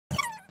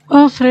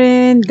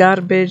Offering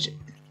garbage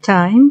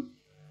time.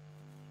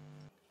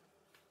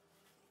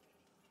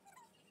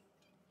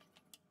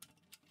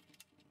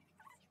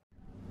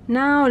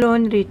 Now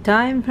laundry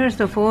time. First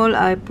of all,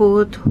 I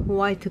put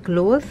white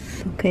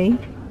clothes, okay,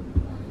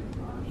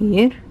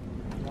 here.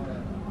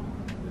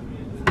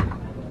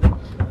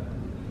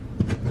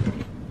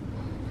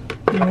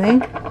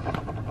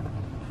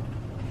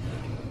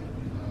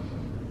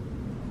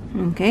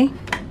 Okay,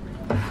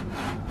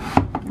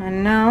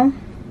 and now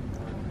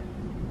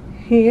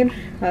here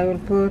I will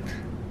put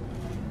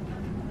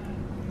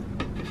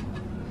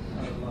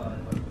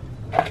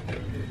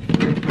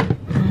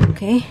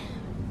okay.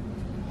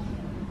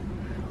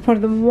 For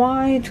the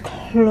white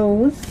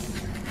clothes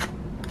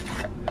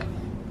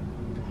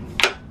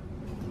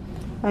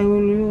I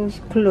will use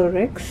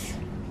Clorox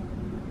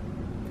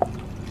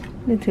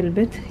little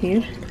bit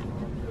here.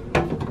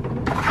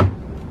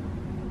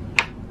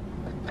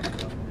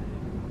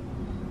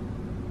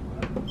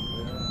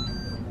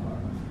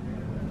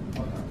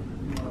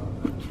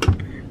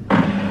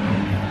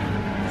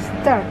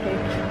 Start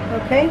it,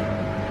 okay?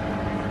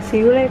 See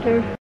you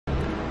later.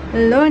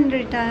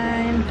 Laundry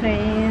time,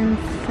 friends.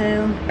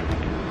 So,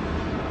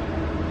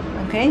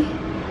 okay.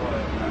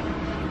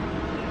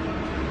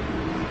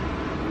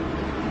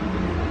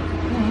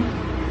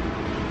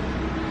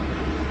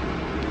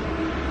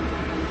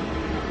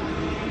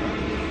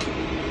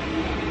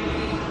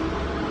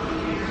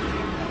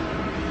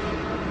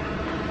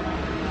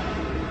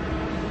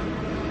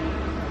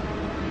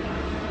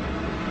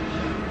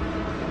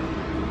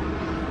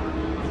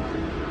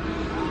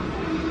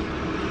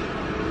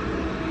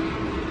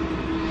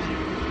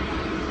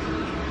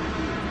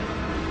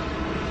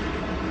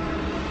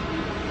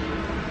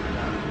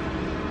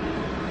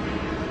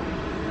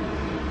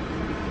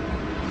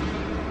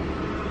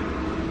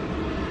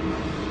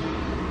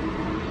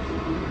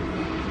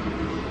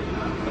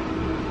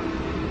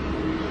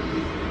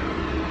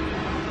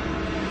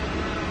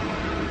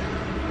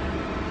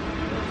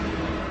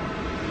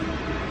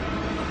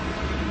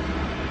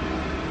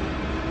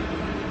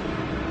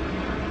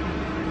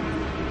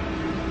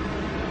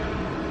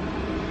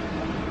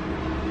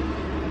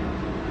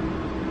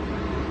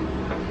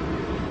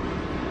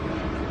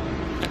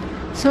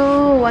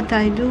 So what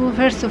I do,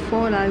 first of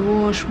all, I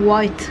wash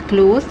white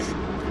clothes,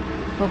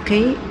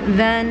 okay,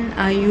 then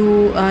I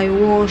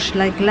wash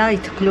like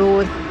light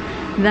clothes,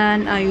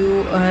 then I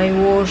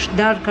wash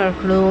darker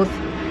clothes,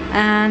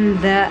 and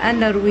the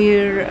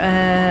underwear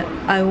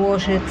I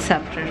wash it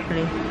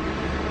separately,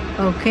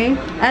 okay.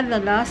 At the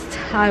last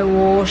I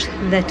wash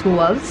the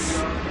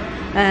towels,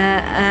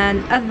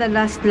 and at the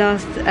last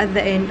at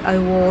the end I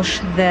wash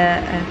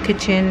the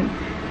kitchen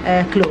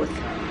clothes.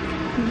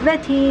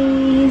 That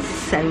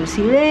is, I will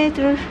see you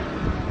later.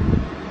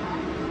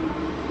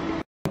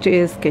 It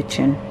is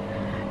kitchen.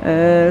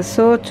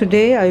 So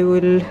today I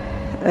will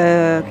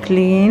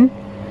clean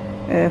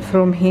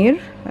from here,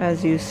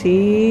 as you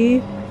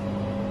see,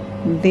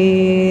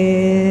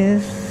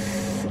 this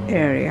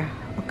area,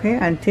 okay,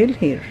 until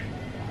here,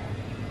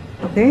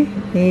 okay,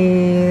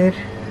 here,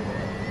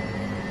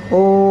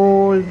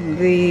 all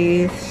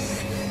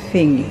these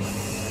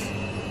thingies,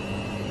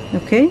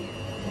 okay.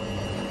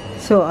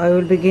 So I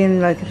will begin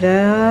like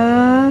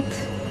that,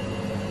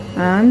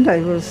 and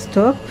I will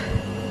stop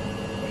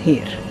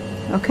here,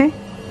 okay.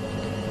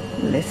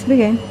 Let's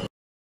begin.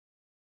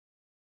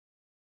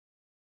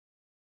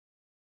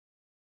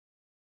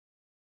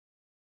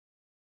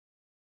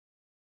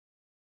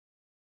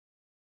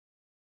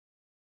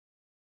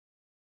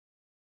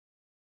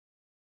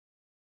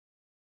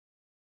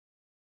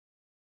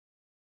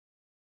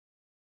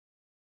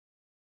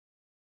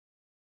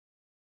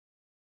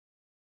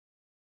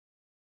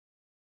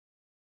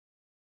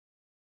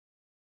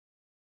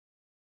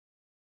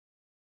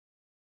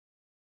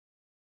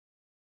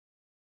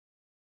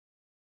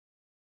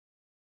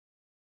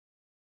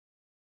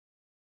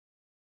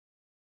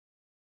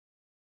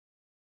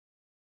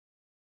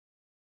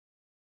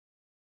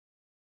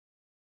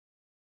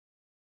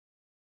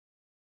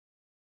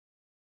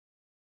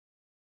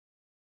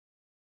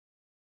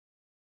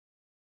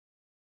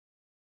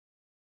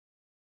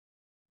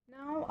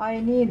 Now I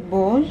need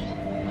bowl.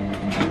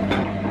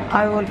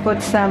 I will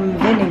put some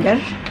vinegar,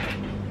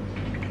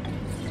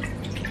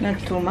 not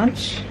too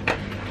much.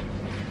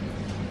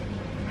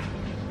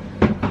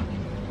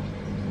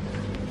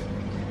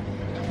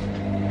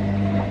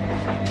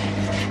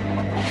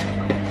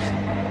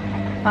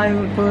 I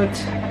will put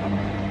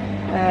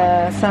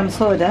some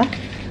soda,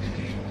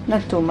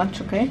 not too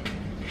much, okay.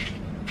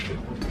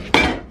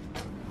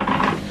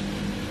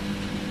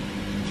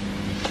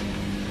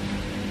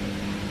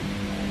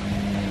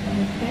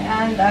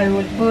 And I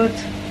will put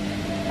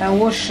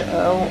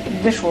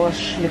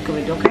dishwash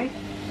liquid, okay.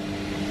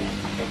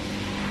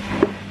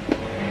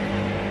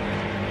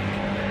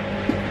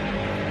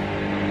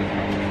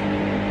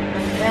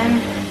 And then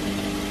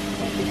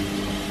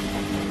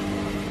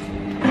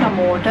some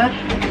water.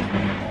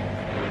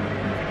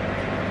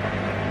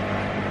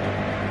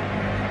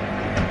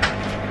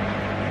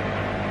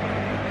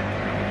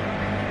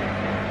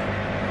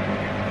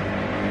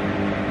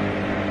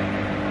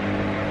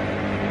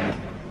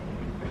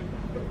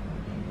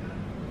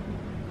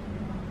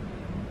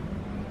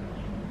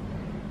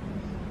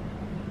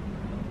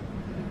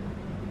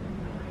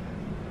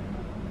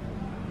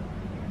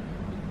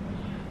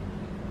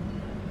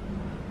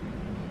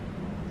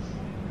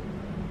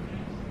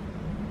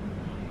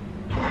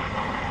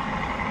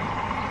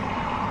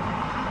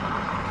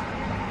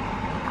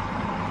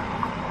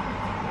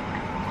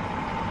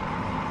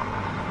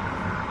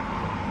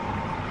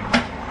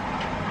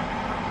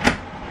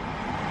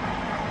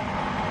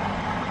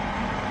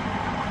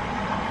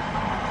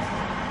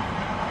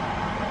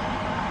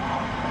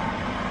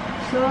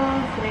 so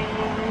free.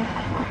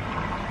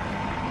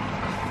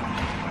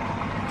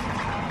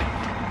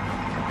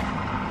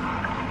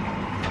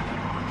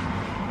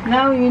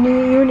 Now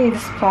you need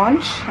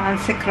sponge and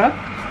scrub,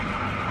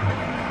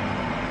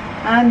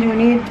 and you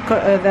need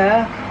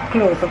the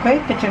cloth, okay,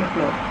 kitchen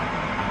cloth,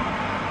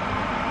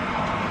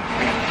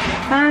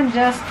 and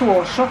just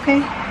wash, okay,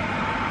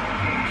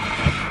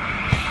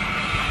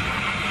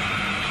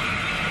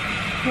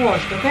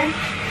 washed, okay.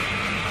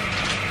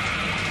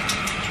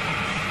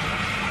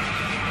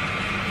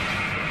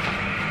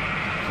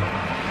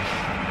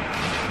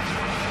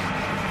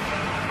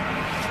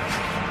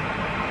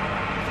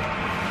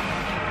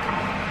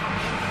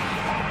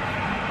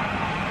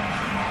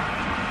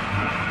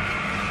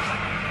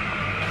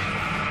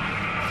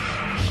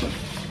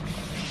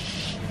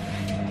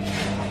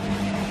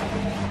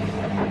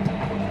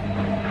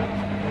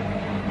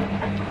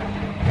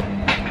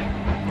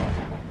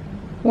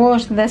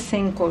 Wash the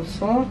sink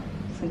also,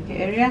 sink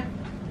area.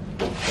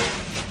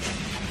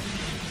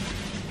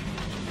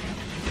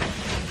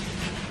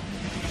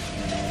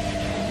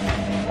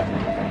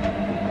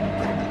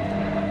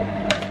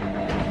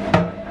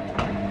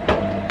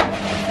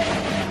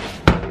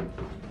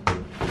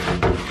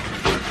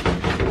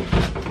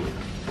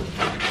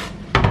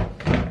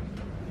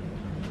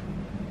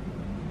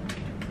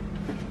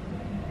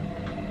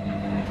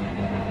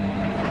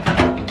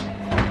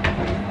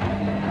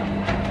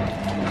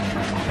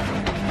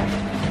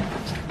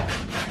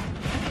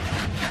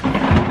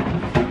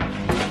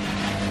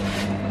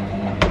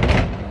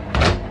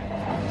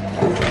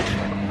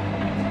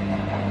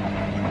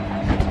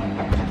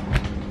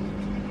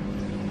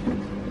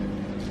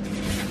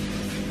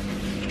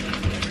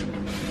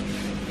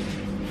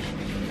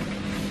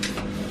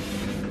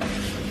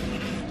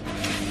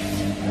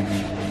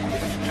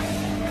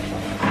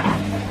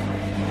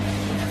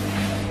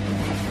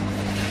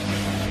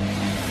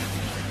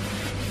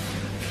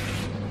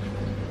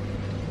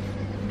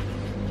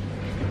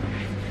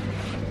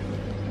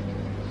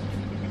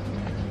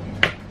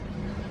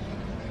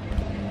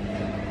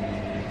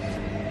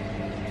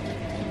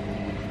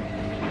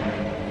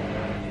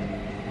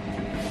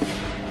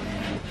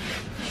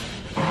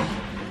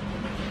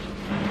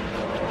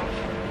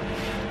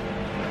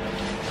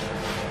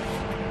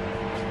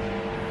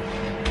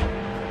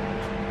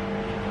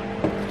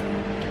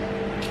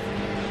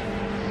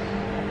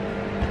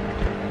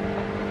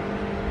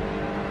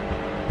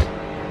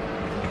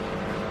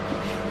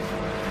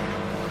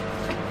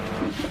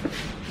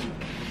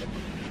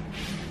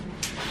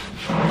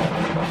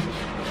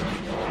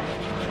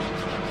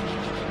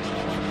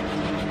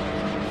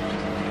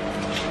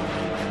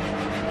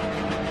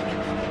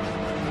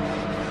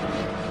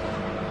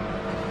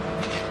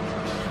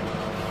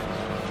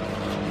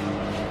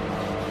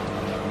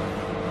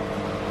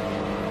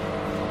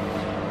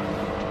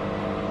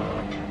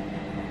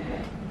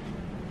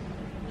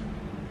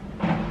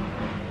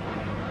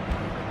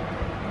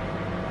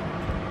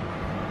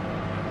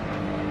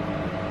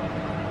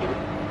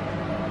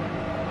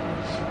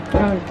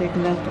 I will take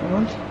that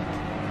all.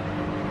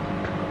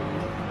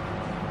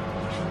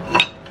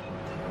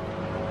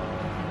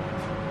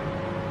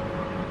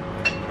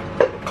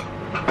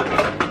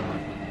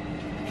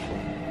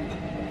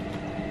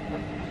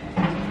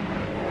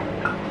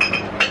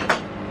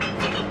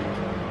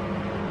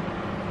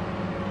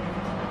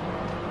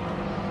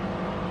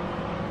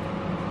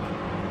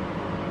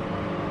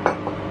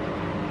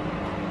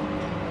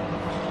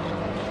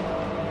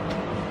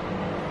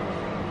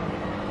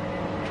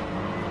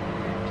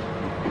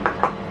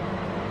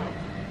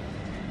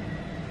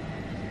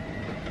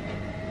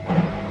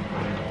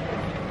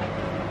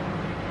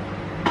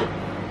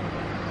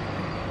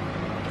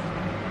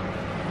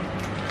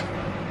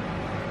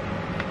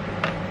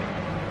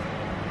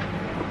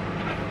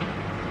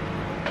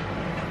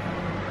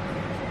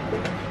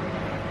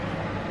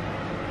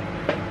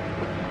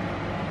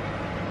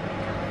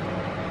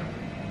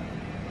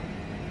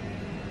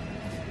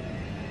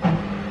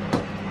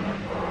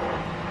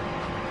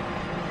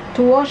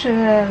 To wash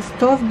a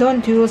stove,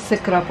 don't use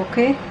scrub,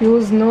 okay?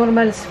 Use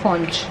normal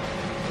sponge.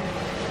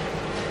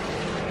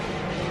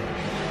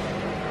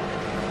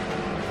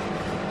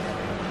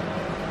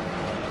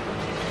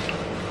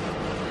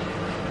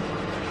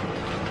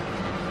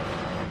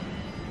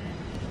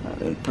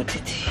 I will put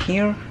it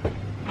here.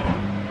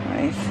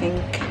 I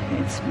think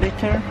it's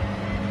better.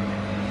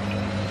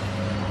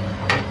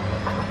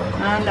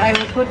 And I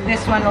will put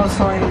this one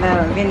also in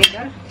the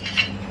vinegar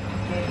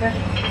later.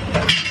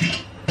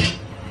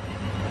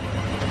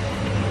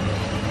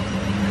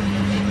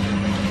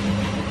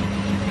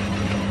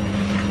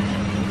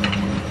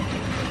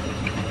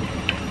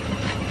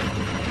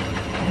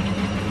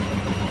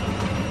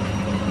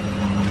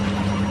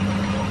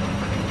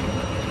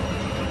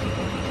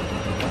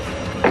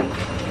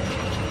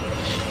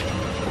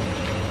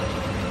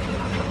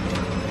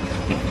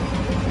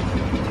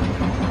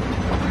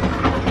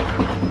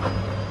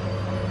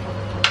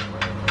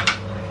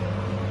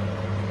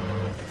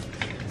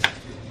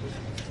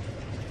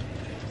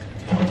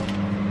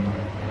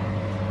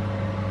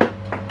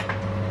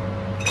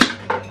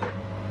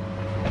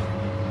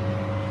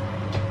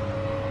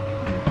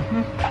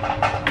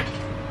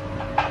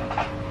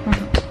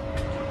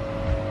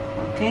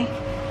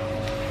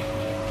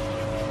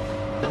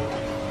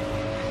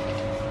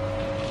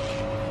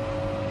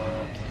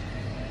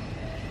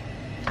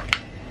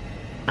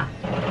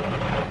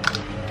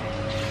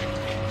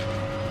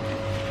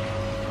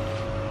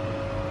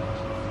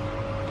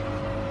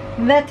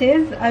 That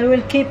is, I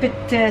will keep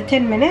it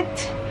 10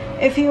 minutes.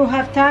 If you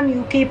have time,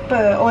 you keep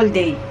all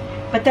day.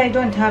 But I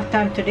don't have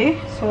time today,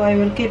 so I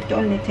will keep it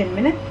only 10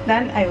 minutes.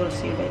 Then I will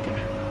see you later.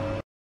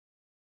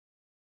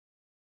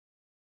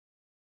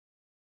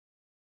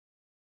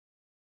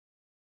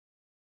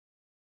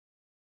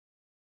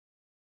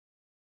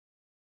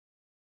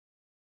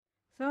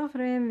 So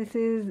friend, this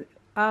is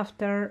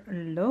after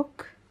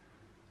look.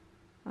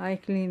 I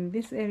clean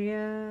this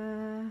area.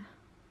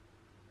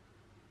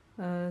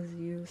 As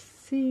you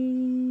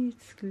see,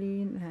 it's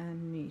clean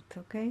and neat.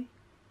 Okay,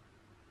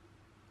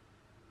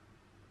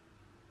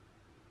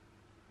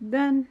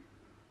 done.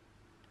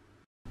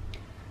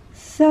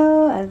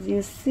 So as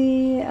you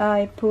see,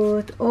 I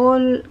put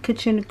all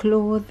kitchen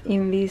clothes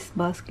in this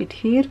basket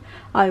here.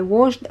 I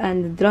washed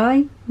and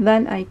dry,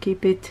 then I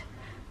keep it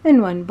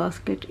in one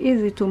basket,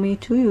 easy to me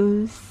to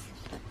use.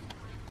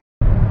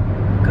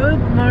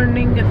 Good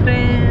morning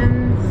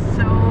friends.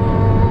 So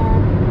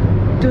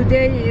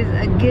today is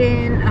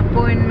again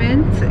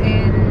appointment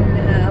in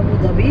Abu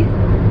Dhabi.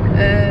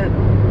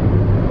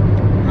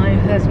 My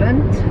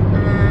husband,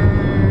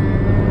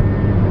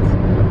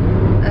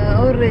 and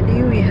already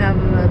we have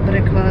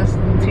breakfast,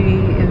 tea,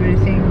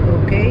 everything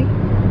okay.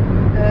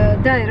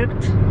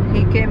 Direct,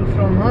 he came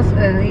from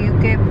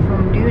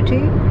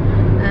duty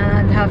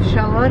and have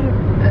shower,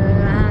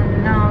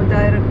 and now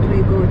direct we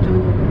go to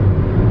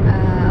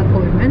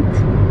appointment.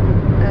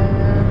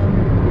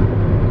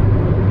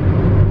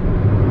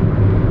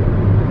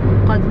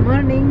 Good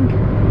morning.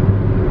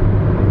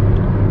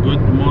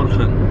 Good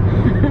morning.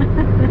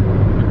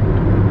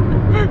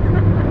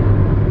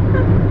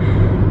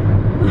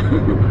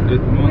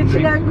 Good morning. Which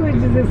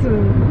language is this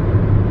one?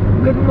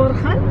 Good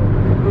morning.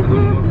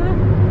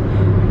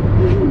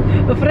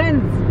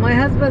 Friends, my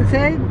husband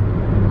said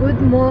good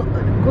what?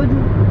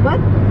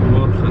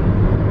 Morgen.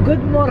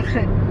 Good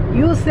morning.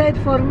 You said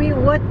for me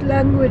what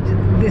language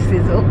this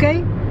is, okay?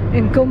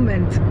 In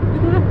comment.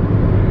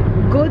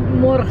 Good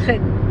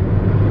morning.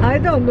 I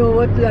don't know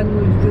what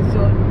language this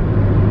one.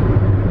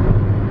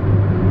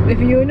 If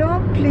you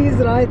know, please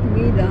write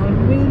me down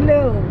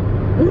below.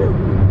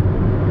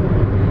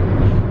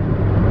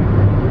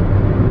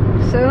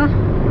 So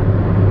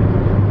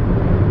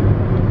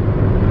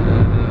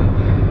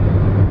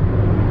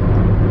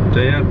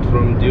Tired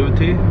from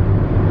duty.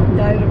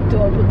 direct to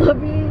Abu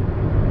Dhabi.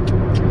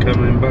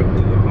 Coming back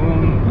to the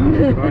home.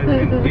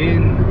 Driving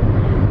in.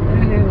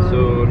 So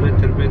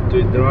little bit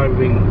we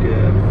driving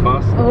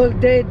fast. All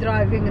day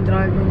driving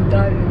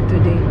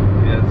today.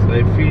 Yes,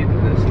 I feel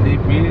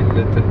sleepy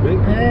little bit.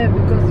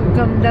 Because you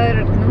come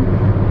direct, no?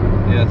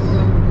 Yes.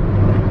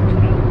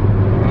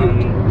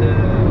 And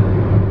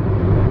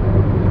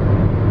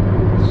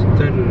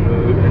still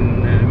in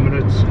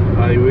Emirates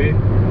Highway.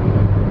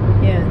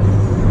 Yes.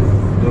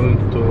 Going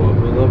to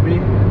Abu Dhabi.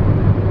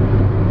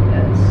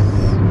 Yes.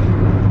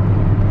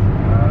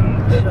 And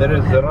there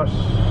is a rush.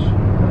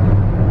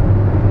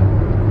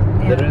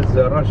 Yeah. There is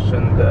a rush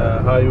in the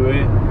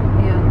highway.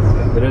 Yes.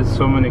 There is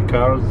so many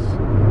cars.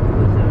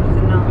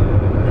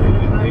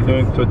 You're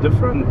going to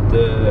different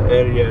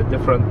area,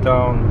 different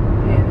town,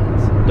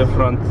 Yes.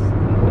 different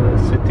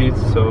cities.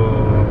 So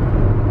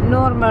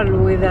Normal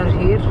weather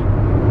here.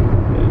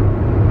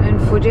 In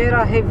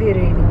Fujairah, heavy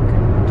raining.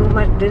 Too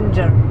much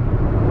danger.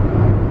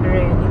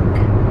 Raining.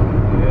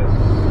 yes.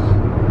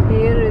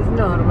 Here is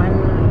normal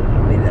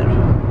weather.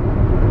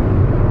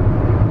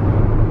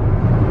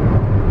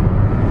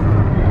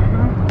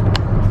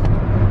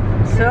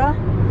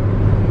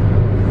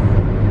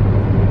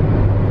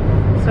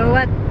 So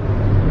what?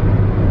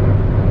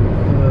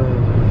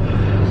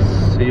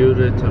 See you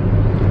later.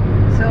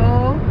 So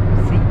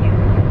see you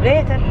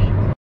later.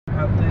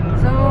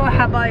 So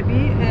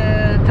حبايبي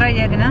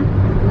تريقنا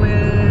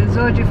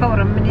وزوجي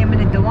فورا من يمن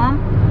الدوام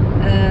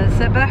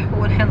سبح،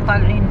 والحين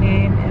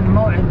طالعين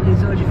موعد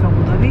لزوجي في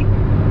ابو ظبي.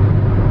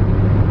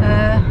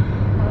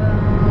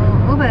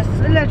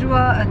 وبس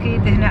الاجواء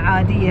اكيد هنا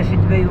عاديه في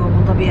دبي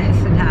وابو ظبي،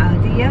 احس انها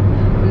عاديه،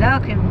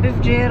 لكن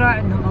بفجيره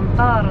عندهم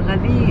امطار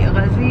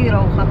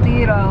غزيره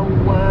وخطيره،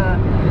 و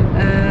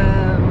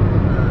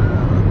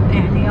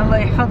يعني الله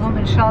يحفظهم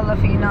ان شاء الله.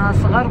 في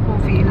ناس غرقوا،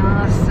 في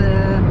ناس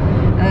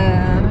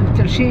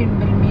مبتلشين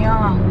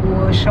بالمياه،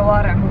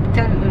 والشوارع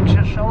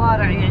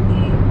الشوارع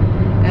يعني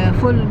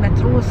فل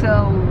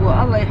متروسه،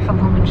 والله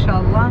يحفظهم ان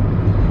شاء الله.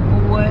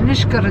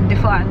 ونشكر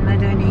الدفاع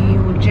المدني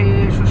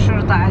والجيش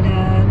والشرطه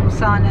على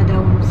المسانده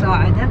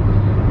والمساعده،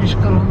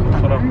 نشكرهم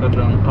طبعا. فرق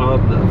الانقاذ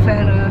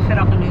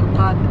فرق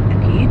الانقاذ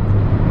اكيد،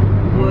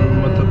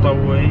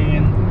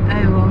 والمتطوعين.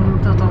 ايوه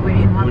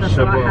المتطوعين، وهذا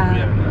صراحه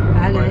يعني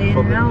على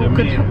عيننا،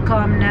 وكل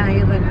حكامنا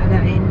ايضا على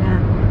عيننا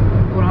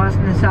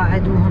وراسنا،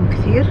 ساعدوهم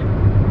كثير،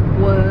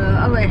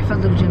 والله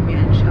يحفظ الجميع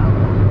ان شاء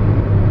الله.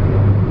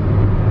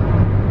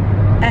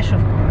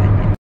 اشوفكم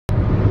بعدين.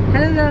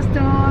 Hello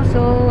दोस्तों,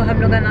 हम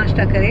लोग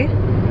नाश्ता करे।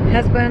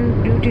 Husband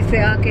duty से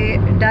आके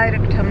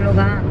direct हम लोग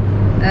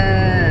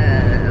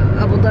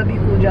Abu Dhabi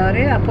को जा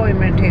रहे,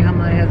 अपॉइंटमेंट है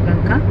हमारे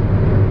हस्बैंड का।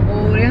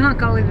 और यहाँ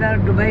का वेदर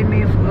दुबई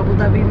में, अबू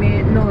धाबी में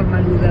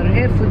नॉर्मल वेदर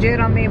है।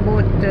 फुजेरा में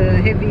बहुत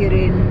हेवी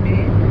रेन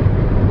है,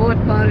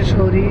 बहुत बारिश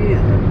हो रही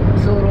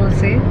ज़ोरों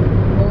से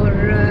और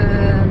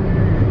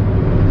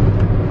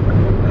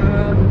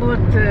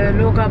बहुत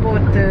लोग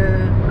बहुत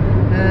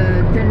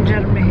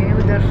डेंजर में है।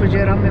 उधर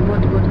फुजेरा में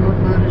बहुत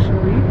बारिश हो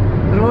रही,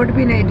 रोड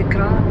भी नहीं दिख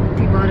रहा,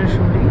 इतनी बारिश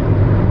हो रही।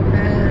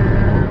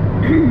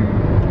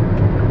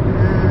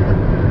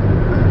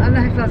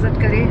 अल्लाह हिफाजत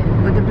करे,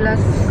 God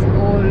bless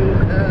all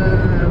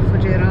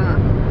Fujairah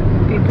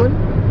people.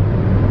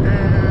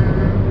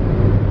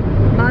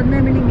 बाद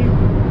में मिलेंगे।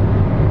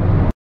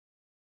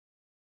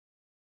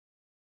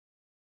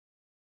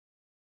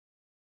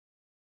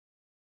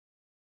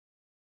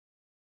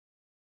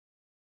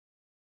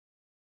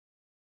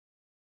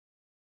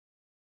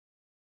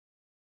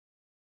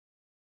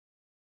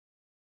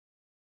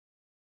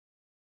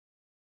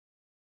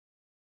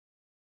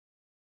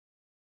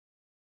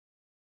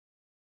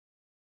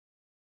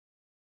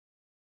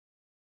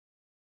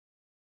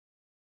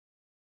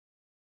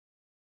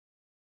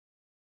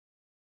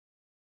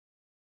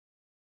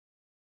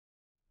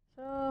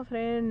 So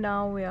friend,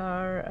 now we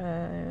are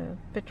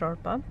petrol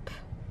pump,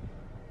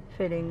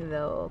 filling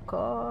the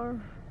car.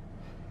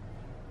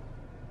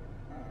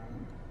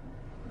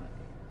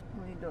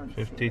 We don't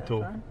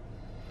 52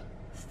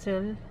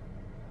 still,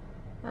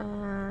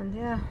 and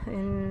yeah,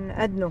 in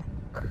Adnok.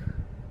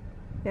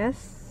 Yes.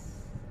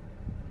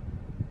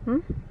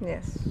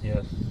 Yes.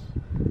 Yes.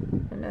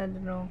 In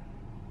Adnok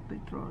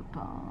petrol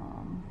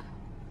pump.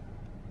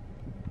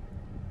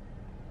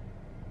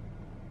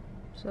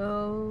 So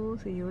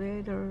see you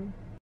later.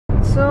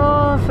 So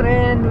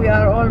friend, we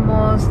are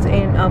almost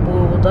in Abu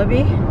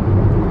Dhabi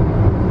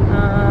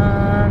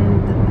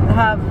and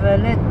have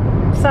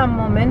some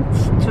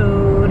moments to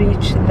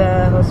reach the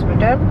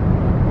hospital.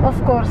 Of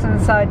course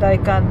inside I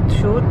can't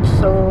shoot,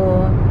 so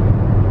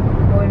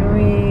when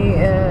we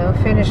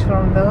finish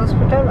from the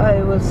hospital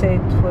I will say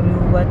it for you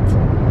what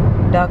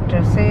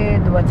doctor said,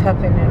 what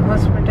happened in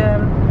hospital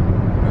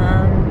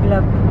and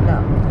blah blah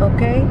blah.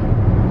 Okay,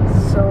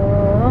 so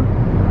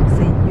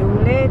see you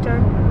later.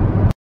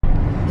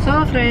 So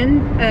friend,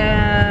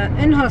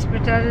 in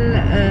hospital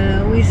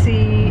we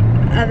see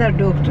other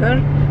doctor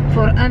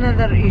for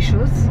another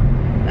issues.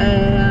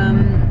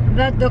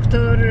 That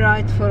doctor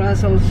write for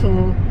us also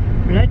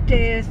blood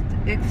test,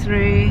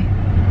 x-ray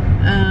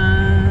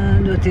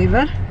and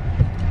whatever,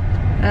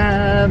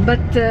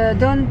 but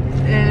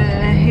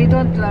he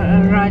don't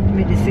write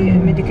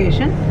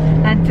medication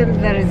until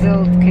the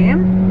result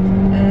came.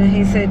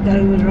 He said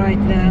I will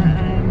write the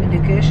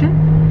medication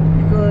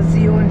because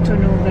you want to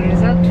know the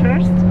result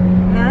first,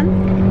 and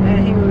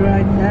he will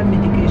write the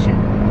medication.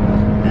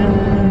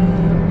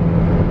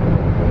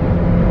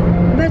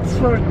 That's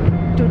for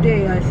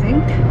today, I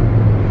think.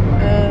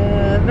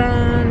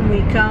 Then we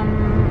come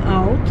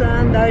out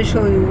and I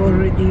show you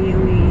already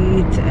we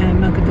eat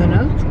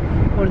McDonald's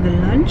for the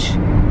lunch.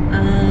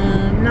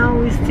 Now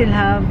we still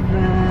have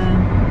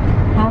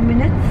how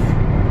minutes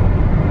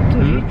to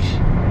reach?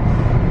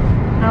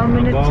 How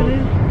minutes to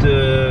reach?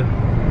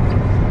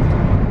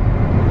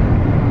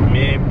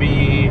 Maybe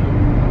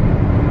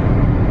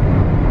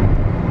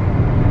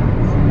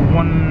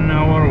 1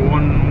 hour,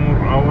 one more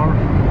hour.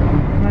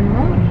 One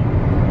more?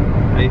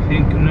 I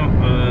think no.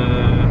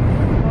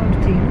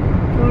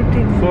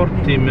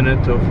 40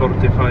 minutes or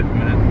 45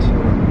 minutes.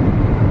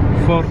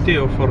 40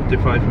 or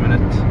 45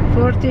 minutes.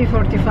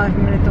 45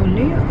 minutes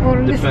only, or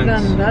less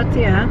than that,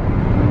 yeah.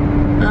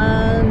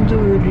 And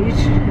we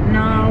reach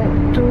now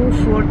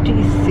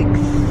 2:46.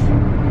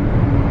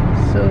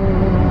 So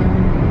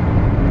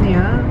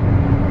yeah,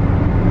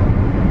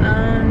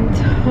 and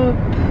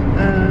hope,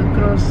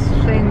 cross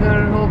finger,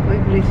 hope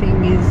everything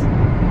is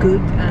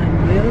good and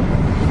well.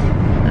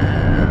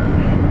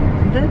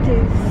 That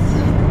is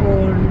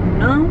for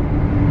now.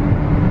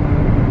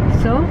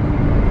 So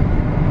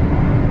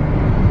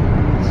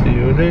see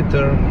you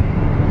later.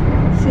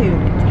 see you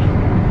later.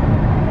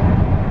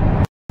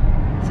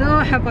 So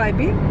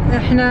حبايبي،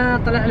 احنا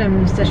طلعنا من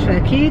المستشفى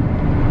اكيد،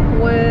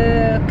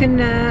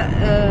 وكنا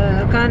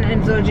كان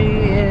عند زوجي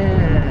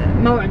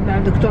موعد مع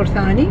دكتور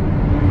ثاني،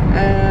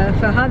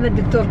 فهذا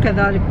الدكتور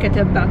كذلك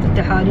كتب بعض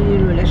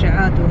التحاليل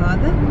والاشعات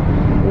وهذا،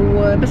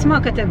 وبس ما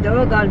كتب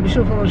دواء، قال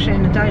بيشوف اول شيء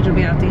النتائج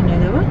وبيعطينا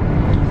دواء،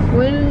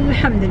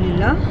 والحمد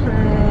لله.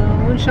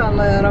 وان شاء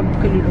الله يا رب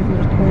كل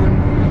الامور تكون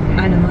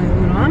على ما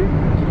يرام.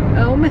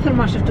 ومثل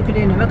ما شفتوا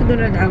كلنا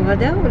ماكدونالد على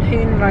الغداء،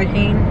 والحين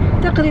رايحين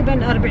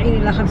تقريبا 40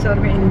 إلى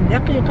 45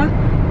 دقيقة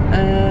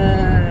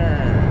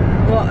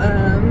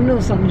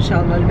بنوصل ان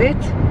شاء الله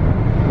البيت،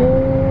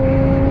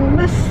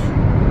 وبس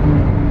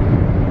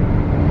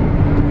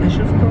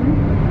اشوفكم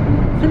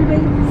في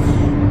البيت.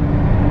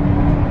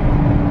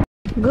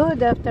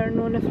 Good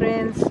afternoon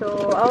friends. So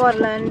our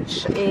lunch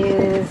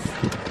is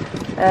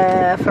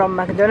from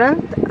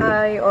McDonald's.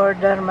 I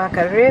order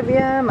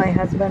macarabia, my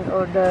husband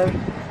order,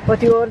 what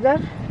you order?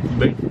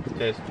 Big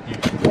tasty.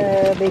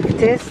 Big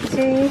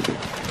tasty,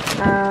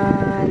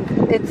 and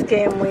it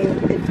came with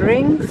the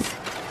drinks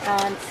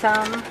and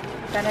some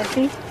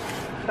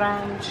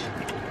French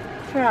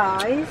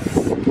fries.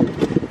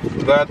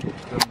 That's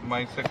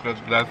my secret,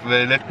 that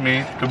they let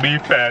me to be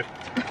fat.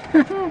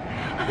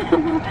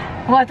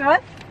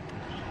 What?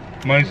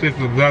 My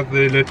secret, that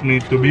they let me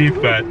to be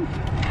fat.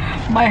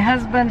 My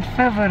husband's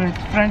favorite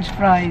French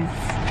fries.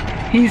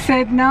 He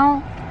said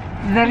now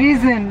the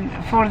reason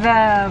for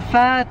the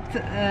fat,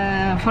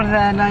 for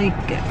the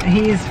like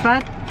he is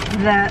fat,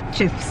 the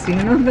chips, you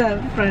know, the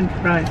French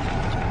fries.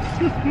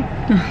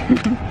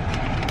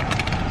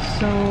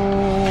 So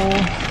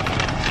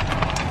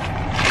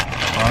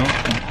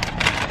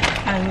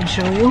I will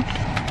show you.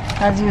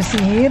 As you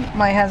see here,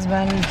 my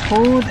husband's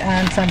food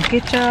and some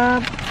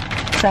ketchup,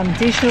 some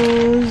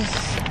tissues,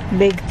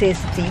 big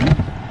tasty.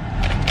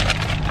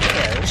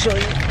 I will show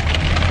you.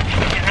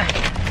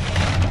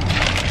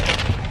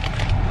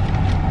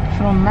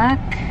 From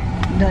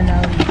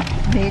McDonald's,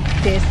 big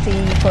tasty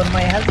for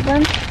my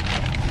husband,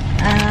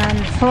 and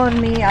for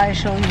me I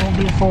show you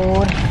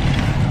before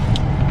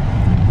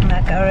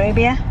Mac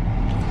Arabia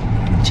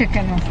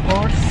chicken, of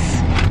course.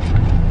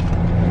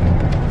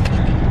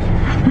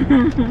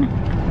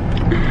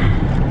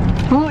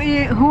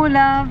 Who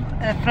love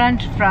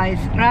French fries?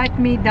 Write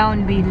me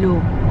down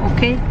below,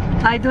 okay?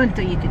 I don't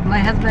eat it, my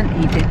husband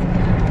eat it,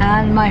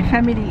 and my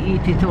family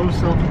eat it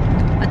also,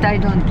 but I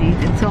don't eat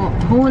it. So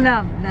who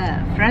love the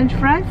French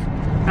fries?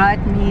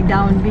 Write me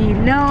down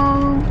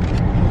below,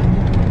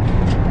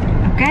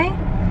 okay?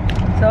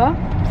 So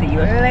see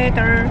you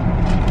later.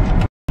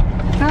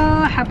 So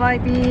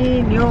حبايبي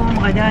اليوم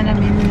غدانا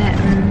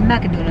من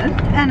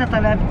ماكدونالد. انا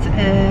طلبت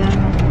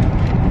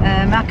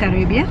ماك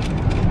اريبيا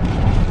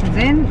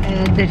زين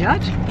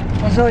الدجاج،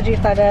 وزوجي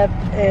طلب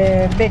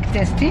بيك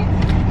تيستي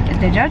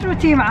الدجاج،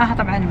 وتي معاها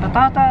طبعا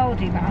البطاطا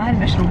وتي معاها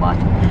المشروبات.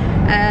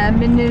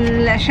 من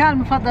الاشياء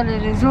المفضله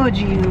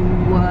لزوجي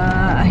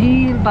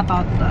وهي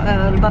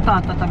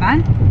البطاطا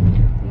طبعا.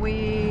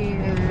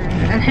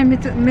 والحين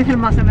مثل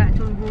ما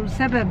سمعتوا يقول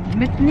سبب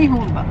متني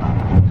هو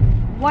البطاطا،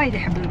 وايد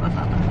يحب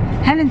البطاطا.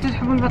 هل انتم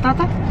تحبون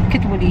البطاطا؟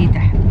 كتبوا لي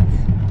تحت.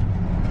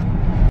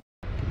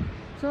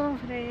 So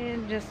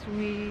friends, just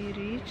we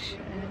reach,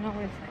 now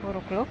it's 4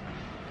 o'clock.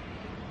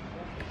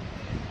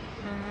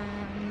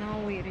 Now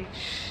we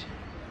reach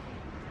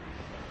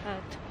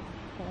at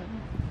home.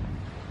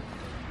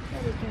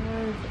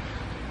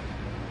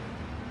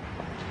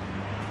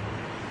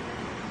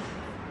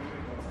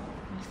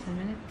 Just a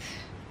minute.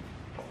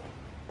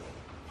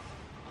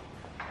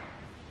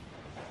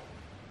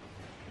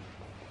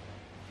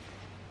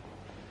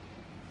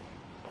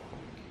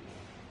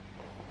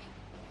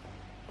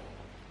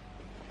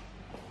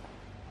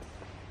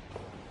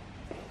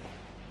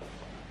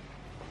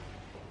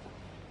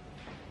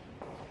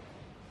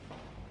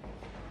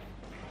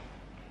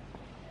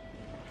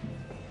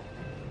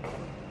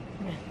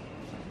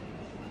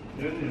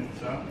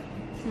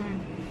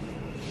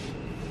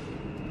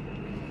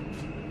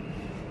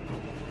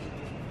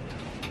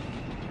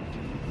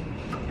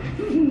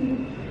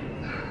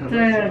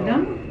 Tired,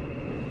 huh?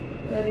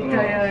 Very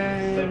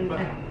tired.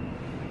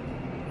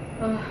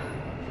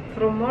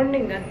 From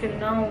morning until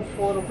now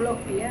 4 o'clock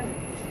p.m.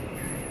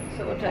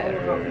 So tired.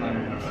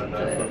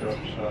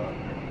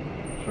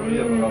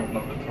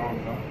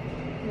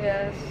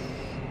 Yes.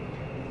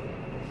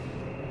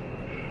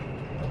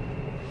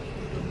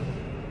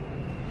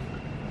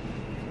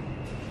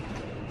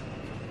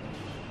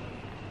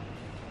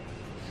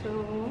 So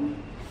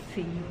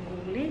see you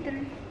later.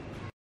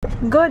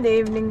 Good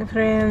evening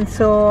friends.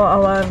 So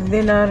our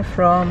dinner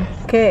from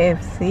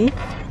KFC.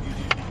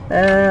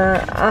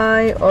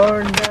 I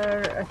order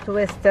a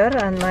twister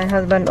and my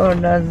husband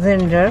ordered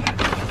ginger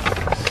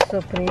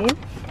supreme,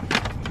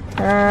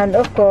 and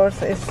of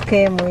course it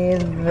came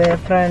with the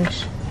French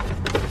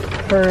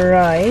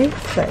fries.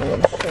 I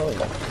will show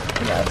you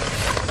that.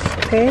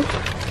 Okay.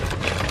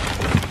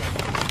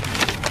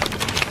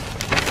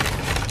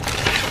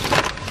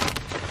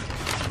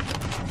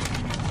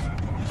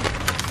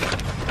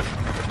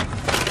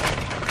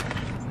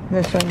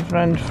 This one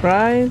French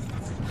fries.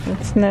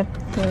 It's not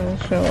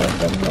sure, I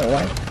don't know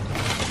why.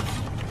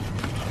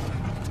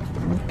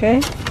 Okay.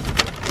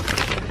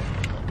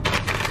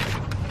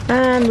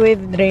 And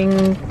with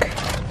drink.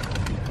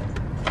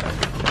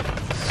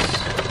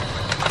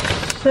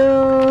 So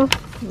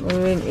we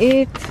will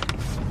eat.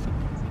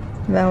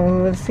 Then we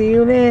will see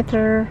you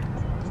later.